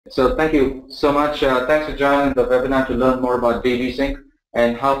So thank you so much. Thanks for joining the webinar to learn more about DBSync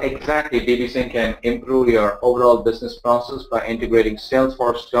and how exactly DBSync can improve your overall business process by integrating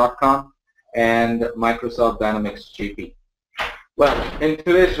Salesforce.com and Microsoft Dynamics GP. Well, in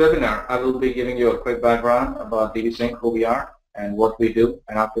today's webinar, I will be giving you a quick background about DBSync, who we are and what we do,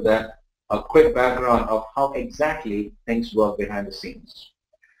 and after that, a quick background of how exactly things work behind the scenes,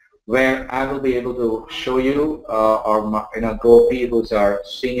 where I will be able to show you, Gopi, who's our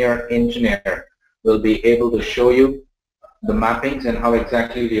senior engineer, will be able to show you the mappings and how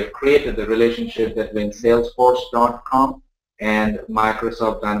exactly we have created the relationship between Salesforce.com and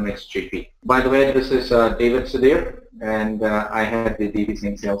Microsoft Dynamics GP. By the way, this is David Sudhir, and I head the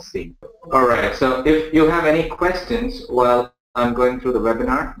DBSync sales team. All right, so if you have any questions while I'm going through the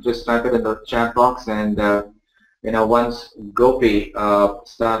webinar, just type it in the chat box, and once Gopi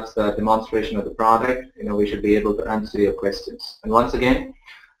starts the demonstration of the product, we should be able to answer your questions. And once again,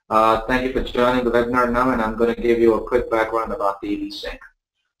 thank you for joining the webinar now, and I'm going to give you a quick background about DBSync.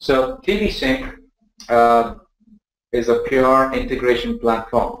 So DBSync is a pure integration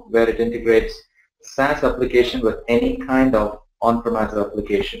platform where it integrates SaaS application with any kind of on-premise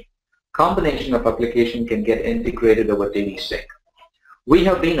application. Combination of application can get integrated over DBSync. We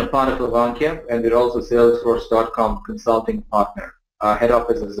have been a part of Avantia, and we're also Salesforce.com consulting partner. Our head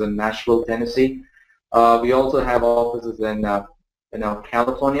office is in Nashville, Tennessee. We also have offices in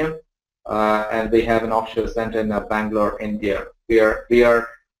California, and we have an offshore center in Bangalore, India. We are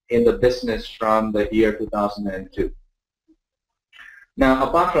in the business from the year 2002. Now,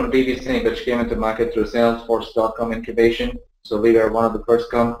 apart from DBSync, which came into market through Salesforce.com incubation, so we were one of the first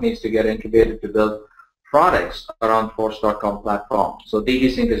companies to get incubated to build products around Force.com platform. So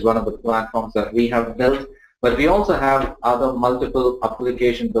DBSync is one of the platforms that we have built, but we also have other multiple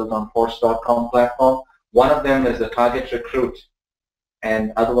applications built on Force.com platform. One of them is the Target Recruit,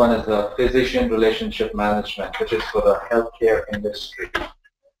 and other one is the Physician Relationship Management, which is for the healthcare industry.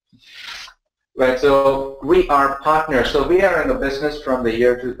 Right, so we are partners. So we are in the business from the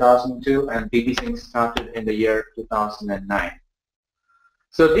year 2002, and DBSync started in the year 2009.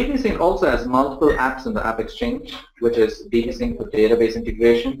 So DBSync also has multiple apps in the App Exchange, which is DBSync for database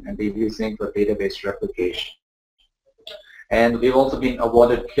integration and DBSync for database replication. And we've also been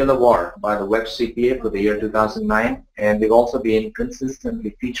awarded Kill Award by the Web CPA for the year 2009, and we've also been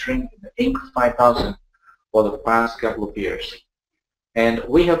consistently featuring in the Inc. 5000 for the past couple of years. And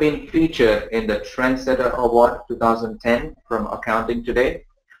we have been featured in the Trendsetter Award 2010 from Accounting Today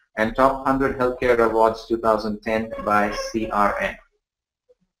and Top 100 Healthcare Awards 2010 by CRN.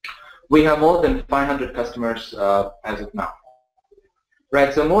 We have more than 500 customers as of now.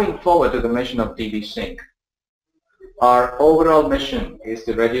 Right, so moving forward to the mission of DBSync. Our overall mission is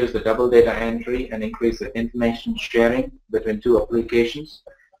to reduce the double data entry and increase the information sharing between two applications,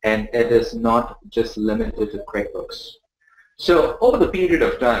 and it is not just limited to QuickBooks. So over the period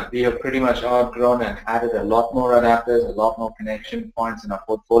of time, we have pretty much outgrown and added a lot more adapters, a lot more connection points in our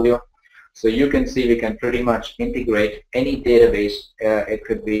portfolio. So you can see we can pretty much integrate any database. It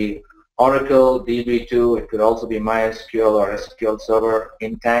could be Oracle, DB2, it could also be MySQL or SQL Server,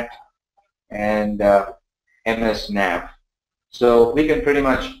 Intact, and MS Nav. So we can pretty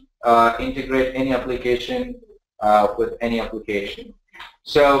much integrate any application with any application.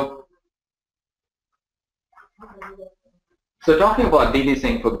 So talking about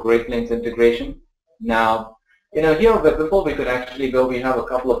DBSync for Great Plains integration. Now, here before we could actually go, we have a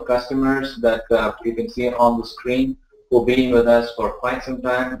couple of customers that you can see on the screen who've been with us for quite some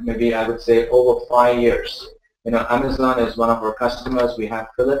time, maybe I would say over 5 years. Amazon is one of our customers. We have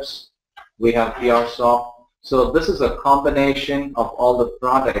Philips, we have PRSoft. So this is a combination of all the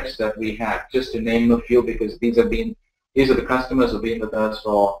products that we have, just to name a few, because these are the customers who've been with us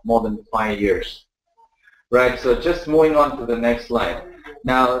for more than 5 years. Right, so just moving on to the next slide.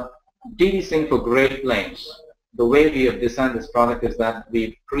 Now, DBSync for Great Plains. The way we have designed this product is that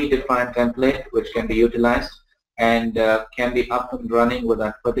we predefined template which can be utilized and can be up and running with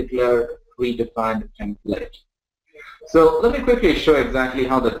a particular predefined template. So let me quickly show exactly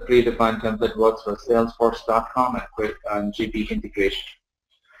how the predefined template works for Salesforce.com and GP integration.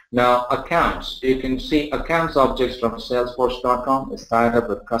 Now, accounts. You can see accounts objects from Salesforce.com is tied up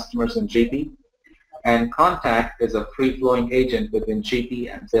with customers in GP. And contact is a free-flowing agent between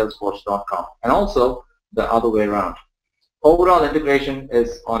GP and Salesforce.com, and also the other way around. Overall integration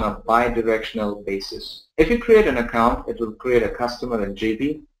is on a bi-directional basis. If you create an account, it will create a customer in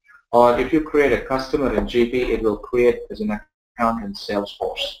GP, or if you create a customer in GP, it will create as an account in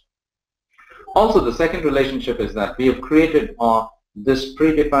Salesforce. Also, the second relationship is that we have created this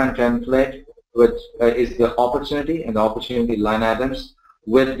predefined template, which is the opportunity and the opportunity line items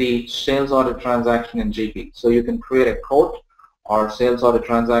with the sales order transaction in GP. So you can create a quote or sales order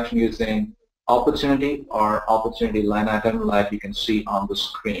transaction using opportunity or opportunity line item like you can see on the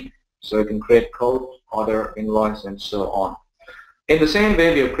screen. So you can create quote, order, invoice, and so on. In the same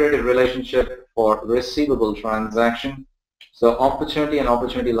way, we have created relationship for receivable transaction. So opportunity and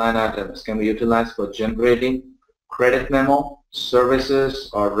opportunity line items can be utilized for generating credit memo, services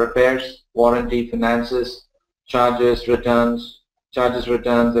or repairs, warranty, finances, charges, returns,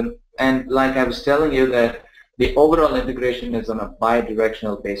 and like I was telling you that the overall integration is on a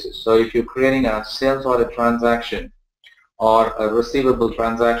bi-directional basis. So if you're creating a sales order transaction or a receivable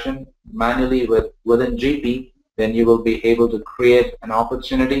transaction manually within GP, then you will be able to create an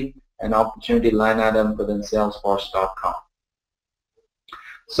opportunity line item within Salesforce.com.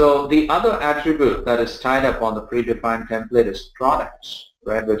 So the other attribute that is tied up on the predefined template is products,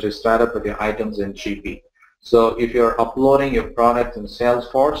 right, which is tied up with your items in GP. So if you're uploading your product in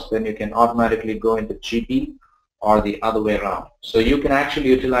Salesforce, then you can automatically go into GP or the other way around. So you can actually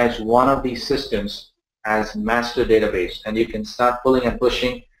utilize one of these systems as master database, and you can start pulling and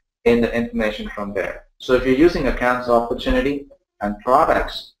pushing in the information from there. So if you're using accounts opportunity and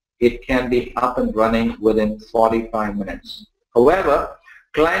products, it can be up and running within 45 minutes. However,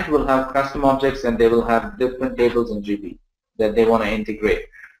 client will have custom objects and they will have different tables in GP that they want to integrate.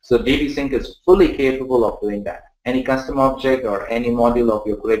 So DBSync is fully capable of doing that. Any custom object or any module of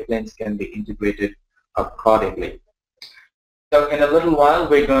your Great Plains can be integrated accordingly. So in a little while,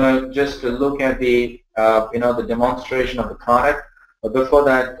 we're going to just look at the the demonstration of the product. But before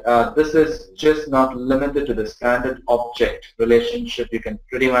that, this is just not limited to the standard object relationship. You can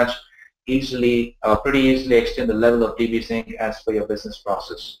pretty easily extend the level of DBSync as per your business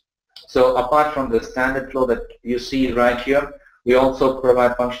process. So apart from the standard flow that you see right here, we also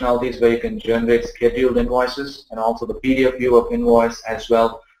provide functionalities where you can generate scheduled invoices and also the PDF view of invoice as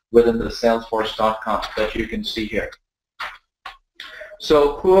well within the Salesforce.com that you can see here.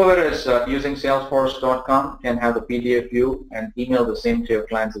 So whoever is using Salesforce.com can have the PDF view and email the same to your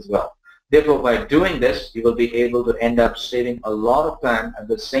clients as well. Therefore, by doing this, you will be able to end up saving a lot of time, at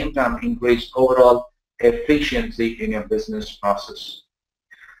the same time increase overall efficiency in your business process.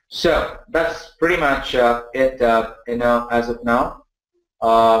 So that's pretty much it as of now.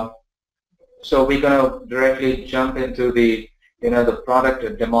 So we're going to directly jump into the the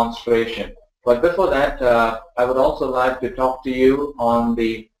product demonstration. But before that, I would also like to talk to you on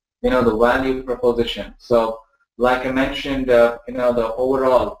the the value proposition. So like I mentioned, the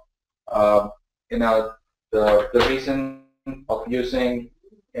overall the reason of using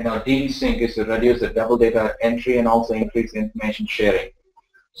DBSync is to reduce the double data entry and also increase information sharing.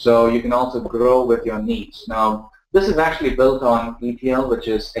 So you can also grow with your needs. Now this is actually built on ETL, which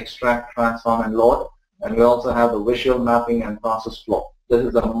is extract, transform, and load, and we also have the visual mapping and process flow. This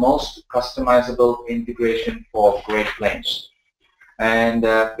is the most customizable integration for Great Plains, and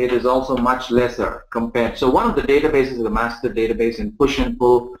it is also much lesser compared. So one of the databases is a master database, and push and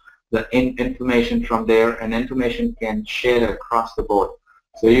pull the information from there, and information can share across the board.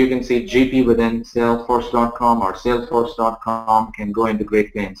 So you can see GP within Salesforce.com or Salesforce.com can go into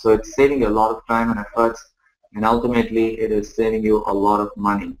Great Plains. So it's saving you a lot of time and efforts, and ultimately it is saving you a lot of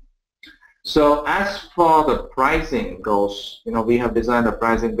money. So as for the pricing goes, we have designed a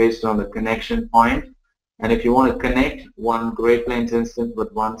pricing based on the connection point. And if you want to connect one Great Plains instance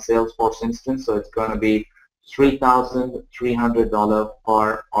with one Salesforce instance, so it's going to be $3,300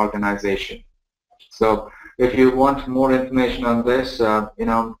 per organization. So if you want more information on this,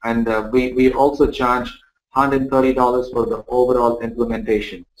 we also charge $130 for the overall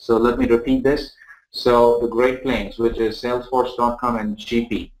implementation. So let me repeat this. So the Great Plains, which is Salesforce.com and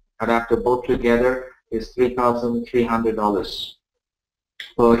GP, adapter both together is $3,300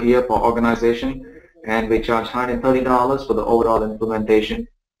 per year per organization, and we charge $130 for the overall implementation,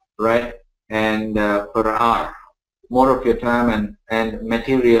 right? And per hour, more of your time and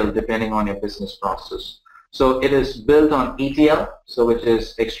material depending on your business process. So it is built on ETL, so which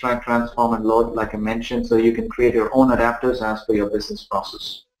is extract, transform, and load, like I mentioned, so you can create your own adapters as per your business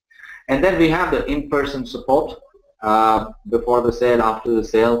process. And then we have the in-person support before the sale, after the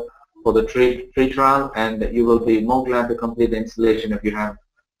sale, for the free trial, and you will be more glad to complete the installation if you have.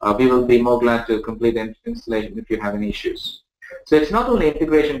 We will be more glad to complete the installation if you have any issues. So it's not only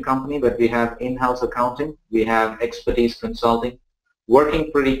integration company, but we have in-house accounting, we have expertise consulting,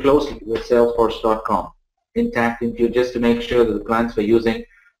 working pretty closely with Salesforce.com, intact into just to make sure that the clients who are using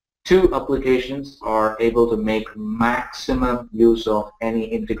two applications are able to make maximum use of any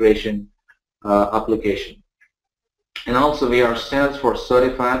integration application. And also we are Salesforce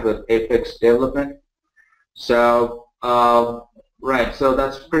certified with Apex development. So Right, so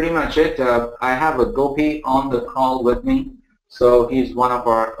that's pretty much it. I have a Gopi on the call with me. So he's one of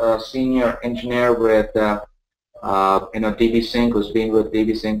our senior engineer with DBSync, who's been with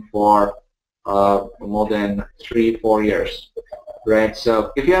DBSync for more than 3-4 years. Right,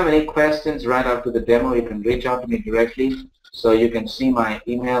 so if you have any questions right after the demo, you can reach out to me directly. So you can see my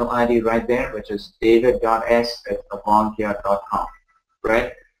email ID right there, which is david.s@avontia.com,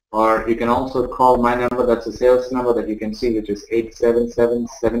 right? Or you can also call my number, that's a sales number that you can see, which is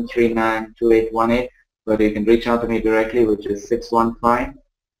 877-739-2818. But you can reach out to me directly, which is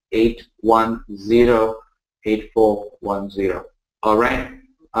 615-810-8410. All right.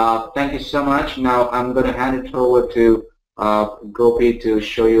 Thank you so much. Now I'm going to hand it over to Gopi to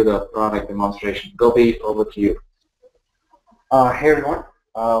show you the product demonstration. Gopi, over to you. Hey everyone,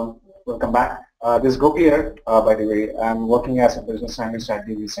 welcome back. This is Gopi here, by the way. I'm working as a business analyst at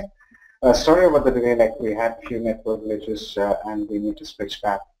DBSync. Sorry about the delay, like we had a few network glitches and we need to switch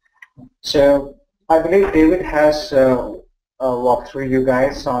back. So I believe David has walked through you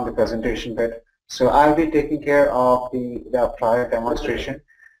guys on the presentation bit. So I'll be taking care of the product demonstration,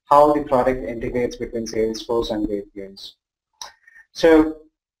 how the product integrates between Salesforce and GateGains. So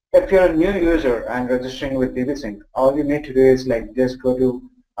if you're a new user and registering with DBSync, all you need to do is like just go to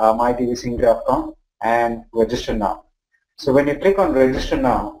mydbsync.com and register now. So when you click on register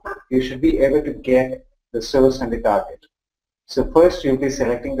now, you should be able to get the source and the target. So first you'll be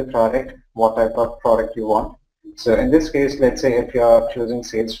selecting the product, what type of product you want. So in this case, let's say if you're choosing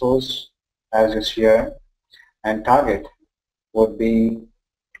Salesforce as your CRM, and target would be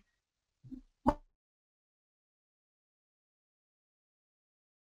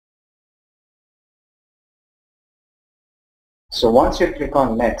so once you click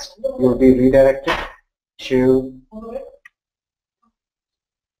on next, you'll be redirected to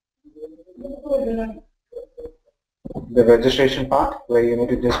the registration part where you need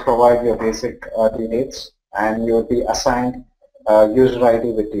to just provide your basic details and you will be assigned user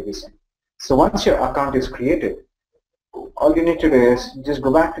ID with DBSync. So once your account is created, all you need to do is just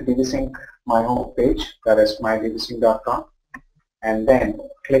go back to DBSync my home page, that is mydbsync.com, and then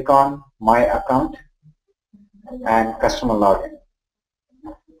click on my account and customer login.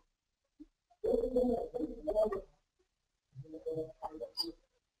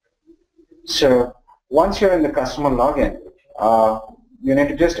 So once you're in the customer login, you need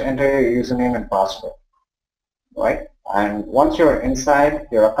to just enter your username and password, right? And once you're inside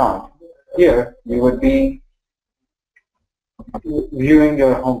your account, here you would be viewing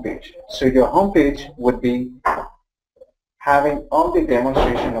your home page. So your home page would be having all the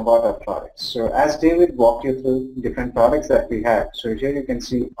demonstration about our products. So as David walked you through different products that we have, so here you can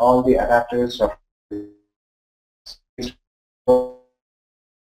see all the adapters of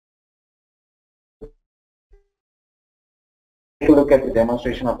take a look at the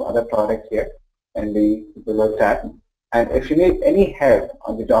demonstration of other product here in the below tab. And if you need any help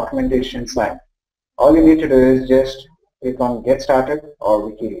on the documentation side, all you need to do is just click on Get Started or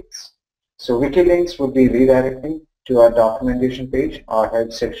Wiki Links. So Wiki Links would be redirecting to our documentation page, our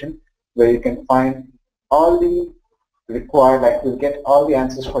help section, where you can find all the required, like you'll get all the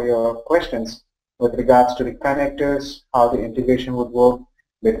answers for your questions with regards to the connectors, how the integration would work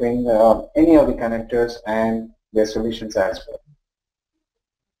between any of the connectors and their solutions as well.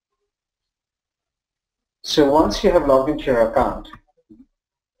 So once you have logged into your account,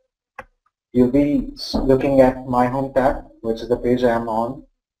 you'll be looking at My Home tab, which is the page I am on,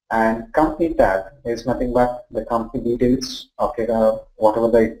 and Company tab is nothing but the company details of your, whatever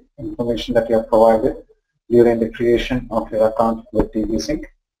the information that you have provided during the creation of your account with DBSync.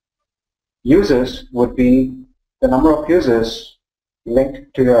 Users would be the number of users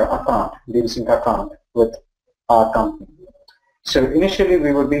linked to your account, DBSync account with our company. So initially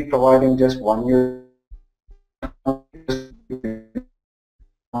we will be providing just one user.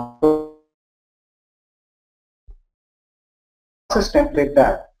 Process template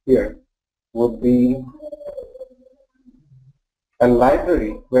tab here would be a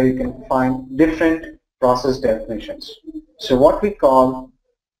library where you can find different process definitions. So what we call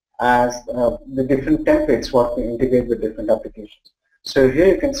as the different templates, what we integrate with different applications. So here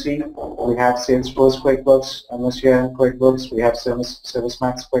you can see we have Salesforce QuickBooks, MSCRM QuickBooks, we have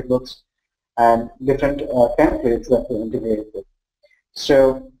ServiceMax QuickBooks, and different templates that we integrate with.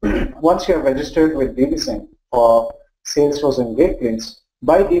 So once you are registered with DBSync for Salesforce and GateGains,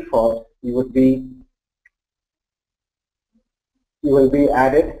 by default you will be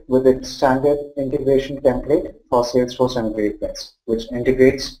added with its standard integration template for Salesforce and GateGains, which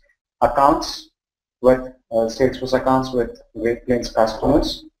integrates accounts with Salesforce accounts with GateGains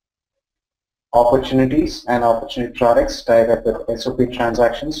customers, opportunities and opportunity products tied up with SOP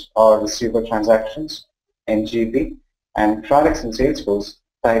transactions or receiver transactions in GP, and products in Salesforce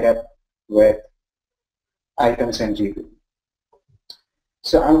tied up with items in GP.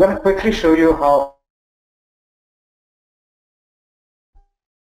 So I'm going to quickly show you how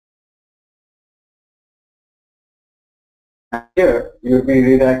here you'll be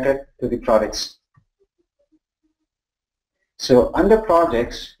redirected to the products. So under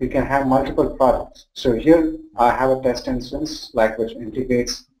projects, you can have multiple projects. So here I have a test instance like which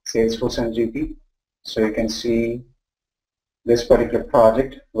integrates Salesforce and GP. So you can see this particular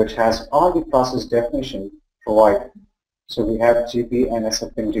project which has all the process definition provided. So we have GP and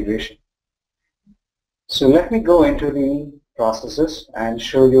SF integration. So let me go into the processes and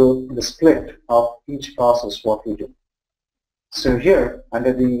show you the split of each process what we do. So here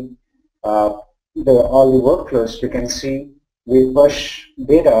under all the workflows, you can see we push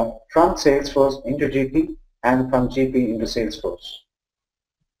data from Salesforce into GP and from GP into Salesforce.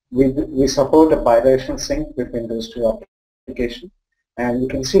 We support a bidirectional sync between those two applications, and you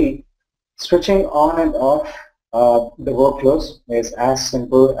can see switching on and off the workflows is as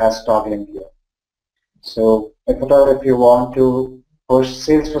simple as toggling here. So if you want to push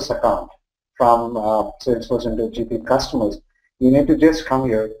Salesforce account from Salesforce into GP customers, you need to just come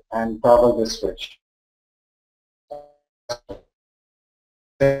here and toggle this switch.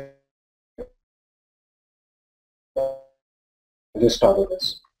 Just toggle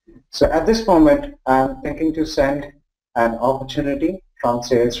this. So at this moment, I'm thinking to send an opportunity from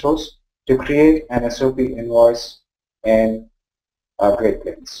Salesforce to create an SOP invoice in Great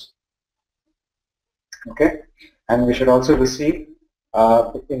Plains. Okay, and we should also receive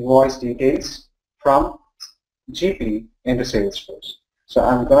the invoice details from GP into Salesforce. So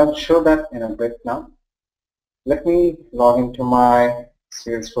I'm going to show that in a bit now. Let me log into my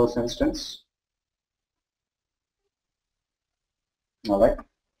Salesforce instance. All right.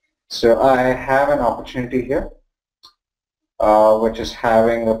 So I have an opportunity here, which is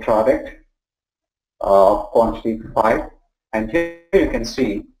having a product quantity 5, and here you can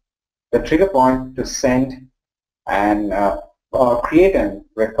see the trigger point to send and or create a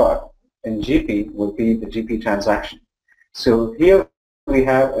record in GP will be the GP transaction. So here we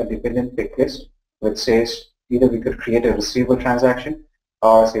have a dependent pick list which says either we could create a receiver transaction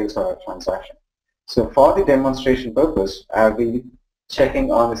or a sales order transaction. So for the demonstration purpose, I'll be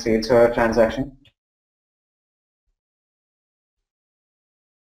checking on the sales order transaction.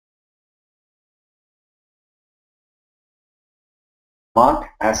 Marked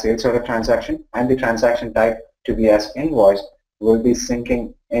as sales order transaction, and the transaction type to be as invoice will be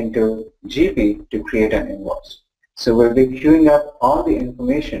syncing into GP to create an invoice. So we'll be queuing up all the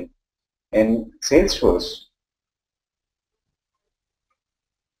information in Salesforce.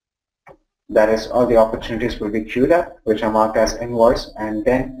 That is, all the opportunities will be queued up, which are marked as invoice, and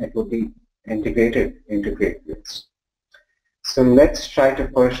then it will be integrated into Great Plains. So let's try to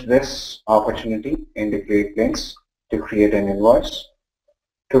push this opportunity into Great Plains to create an invoice.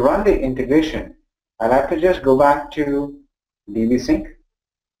 To run the integration, I'll have to just go back to DBSync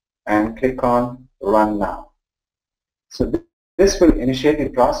and click on Run Now. So this will initiate the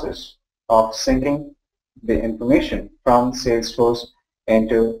process of syncing the information from Salesforce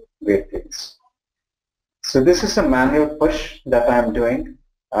into Great Plains. So this is a manual push that I'm doing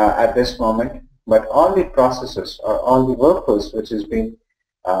at this moment, but all the processes or all the workflows which has been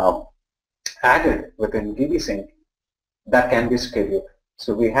added within DBSync, that can be scheduled.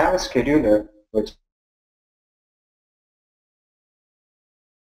 So we have a scheduler which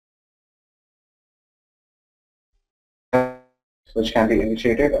can be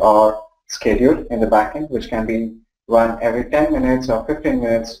initiated or scheduled in the backend, which can be run every 10 minutes or 15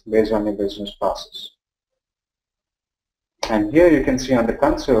 minutes based on the business process. And here you can see on the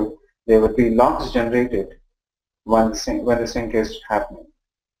console, there would be logs generated when the sync is happening.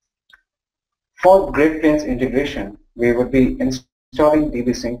 For Great Plains integration, we would be installing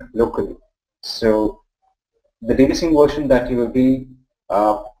DBSync locally. So the DBSync version that you will be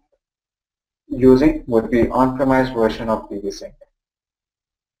using would be on-premise version of DBSync.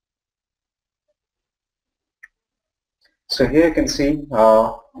 So here you can see we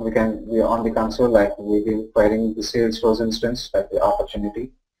are on the console, like we've been querying the Salesforce instance, like the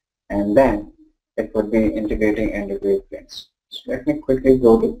opportunity, and then it would be integrating into Great Plains. So let me quickly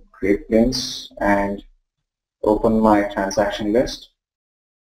go to Great Plains and open my transaction list.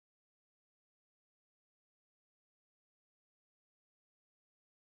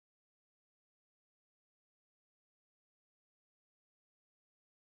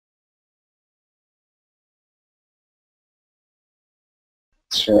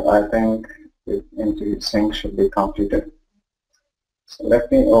 So I think into sync should be completed. So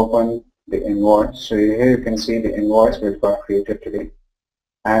let me open the invoice. So here you can see the invoice we've got created today.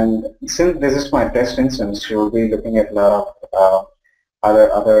 And since this is my test instance, you'll be looking at a lot of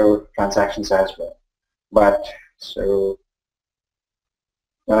other transactions as well. But so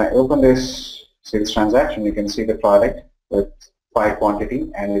when I open this sales transaction, you can see the product with 5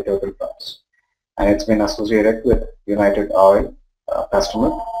 quantity and the total price. And it's been associated with United Oil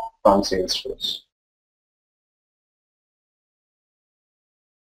customer from Salesforce.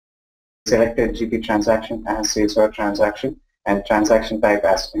 Selected GP transaction as sales order transaction and transaction type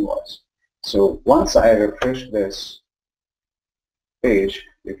as invoice. So once I refresh this page,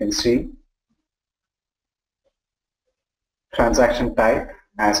 you can see transaction type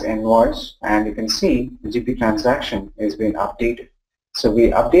as invoice, and you can see the GP transaction is being updated. So we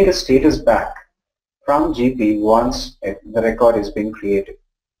update a status back from GP once the record is being created.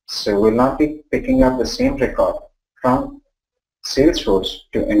 So we'll not be picking up the same record from Salesforce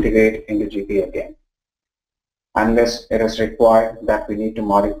to integrate into GP again, unless it is required that we need to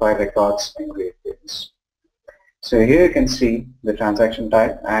modify records in Great Plains. So here you can see the transaction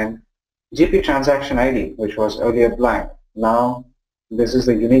type and GP transaction ID, which was earlier blank. Now this is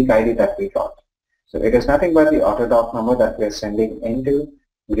the unique ID that we got. So it is nothing but the AutoDoc number that we are sending into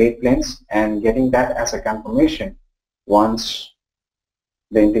Great Plains and getting that as a confirmation once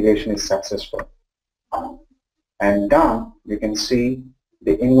the integration is successful. And down you can see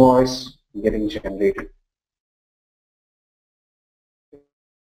the invoice getting generated.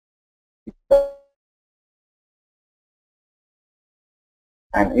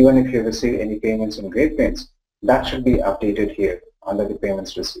 And even if you receive any payments in Great Plains, that should be updated here under the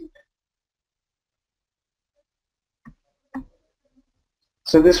payments received.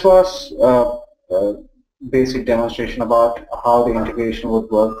 So this was a basic demonstration about how the integration would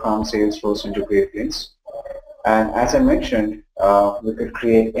work from Salesforce into Great Plains. And as I mentioned, we could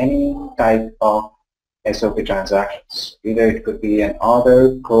create any type of SOP transactions. Either it could be an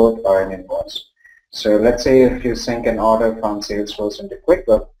order, code, or an invoice. So let's say if you sync an order from Salesforce into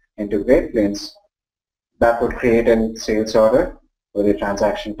QuickBooks into Great Plains, that would create a sales order with a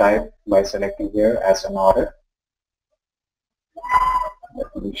transaction type by selecting here as an order.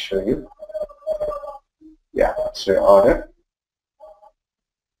 Let me show you. Yeah, so order.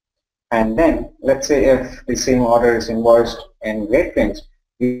 And then let's say if the same order is invoiced in Great Plains,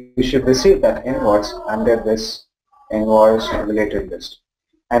 you should receive that invoice under this invoice related list.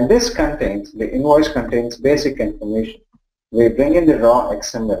 And this contains, the invoice contains basic information. We bring in the raw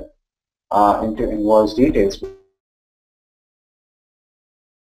XML into invoice details.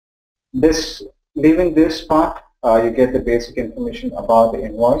 Leaving this part, you get the basic information about the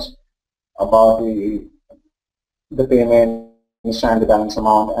invoice, about the payment, and the balance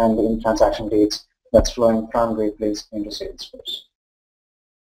amount, and the transaction dates that's flowing from Great Plains into Salesforce.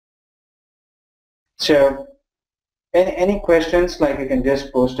 So any questions, like you can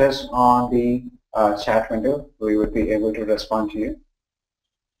just post us on the chat window. We would be able to respond to you.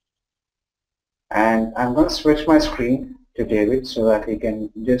 And I'm going to switch my screen to David so that he can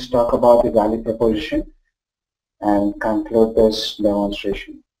just talk about the value proposition and conclude this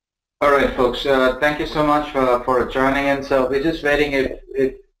demonstration. All right, folks. Thank you so much for joining in. So we're just waiting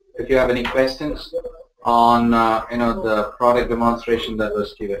if you have any questions on the product demonstration that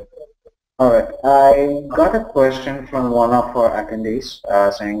was given. All right. I got a question from one of our attendees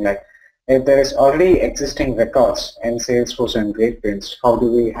saying, like, if there is already existing records in Salesforce and Great Plains, how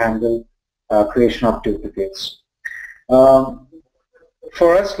do we handle creation of duplicates?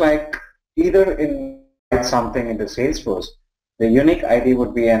 For us, like, either in something into Salesforce, the unique ID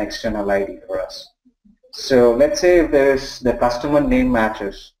would be an external ID for us. So let's say if there is the customer name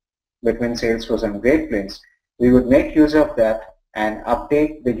matches between Salesforce and Great Plains, we would make use of that and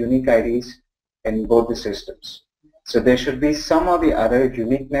update the unique IDs in both the systems. So there should be some or the other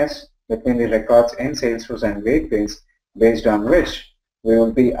uniqueness between the records in Salesforce and Great Plains, based on which we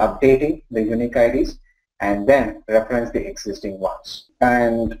will be updating the unique IDs and then reference the existing ones.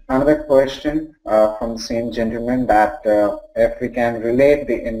 And another question from the same gentleman, that if we can relate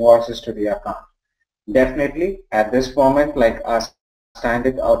the invoices to the account. Definitely at this moment, like our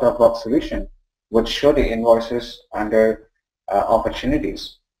standard out-of-box solution would show the invoices under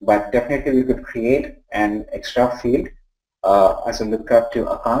opportunities, but definitely we could create an extra field as a lookup to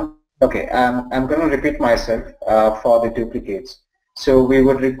account. Okay, I'm going to repeat myself for the duplicates. So we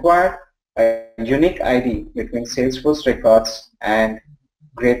would require a unique ID between Salesforce records and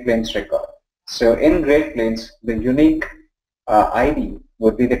Great Plains record. So in Great Plains, the unique ID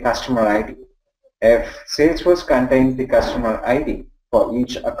would be the customer ID. If Salesforce contains the customer ID for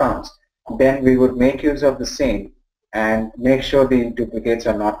each account, then we would make use of the same and make sure the duplicates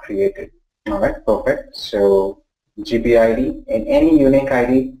are not created. All right, perfect. So GPID and any unique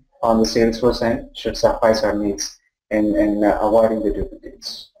ID on the Salesforce end should suffice our needs in avoiding the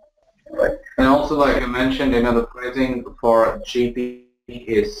duplicates. All right. And also, like I mentioned, the pricing for GP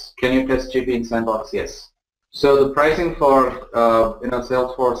is, can you test GP in Sandbox? Yes. So the pricing for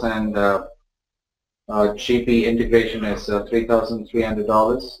Salesforce and GP integration is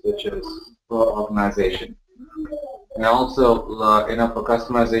 $3,300, which is for organization. And also, for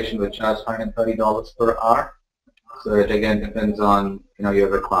customization, we charge $130 per hour. So it again depends on your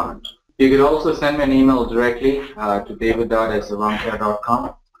requirement. You could also send me an email directly to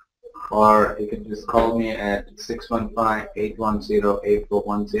david.s@avantcare.com, or you can just call me at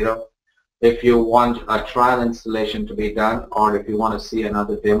 615-810-8410 if you want a trial installation to be done, or if you want to see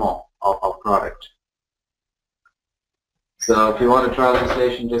another demo of our product. So if you want a trial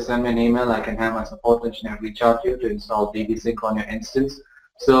installation, just send me an email. I can have my support engineer reach out to you to install DBSync on your instance.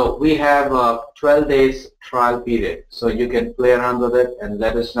 So we have a 12 days trial period, so you can play around with it and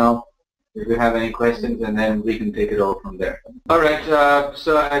let us know if you have any questions, and then we can take it over from there. All right,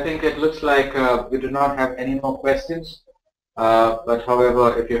 so I think it looks like we do not have any more questions, but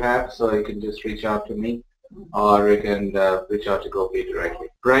however, if you have, so you can just reach out to me, or you can reach out to Gopi directly.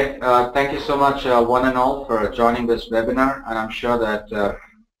 Right, thank you so much one and all for joining this webinar, and I'm sure that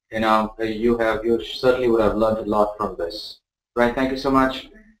you certainly would have learned a lot from this. Right, thank you so much,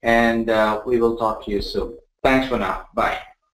 and we will talk to you soon. Thanks for now. Bye.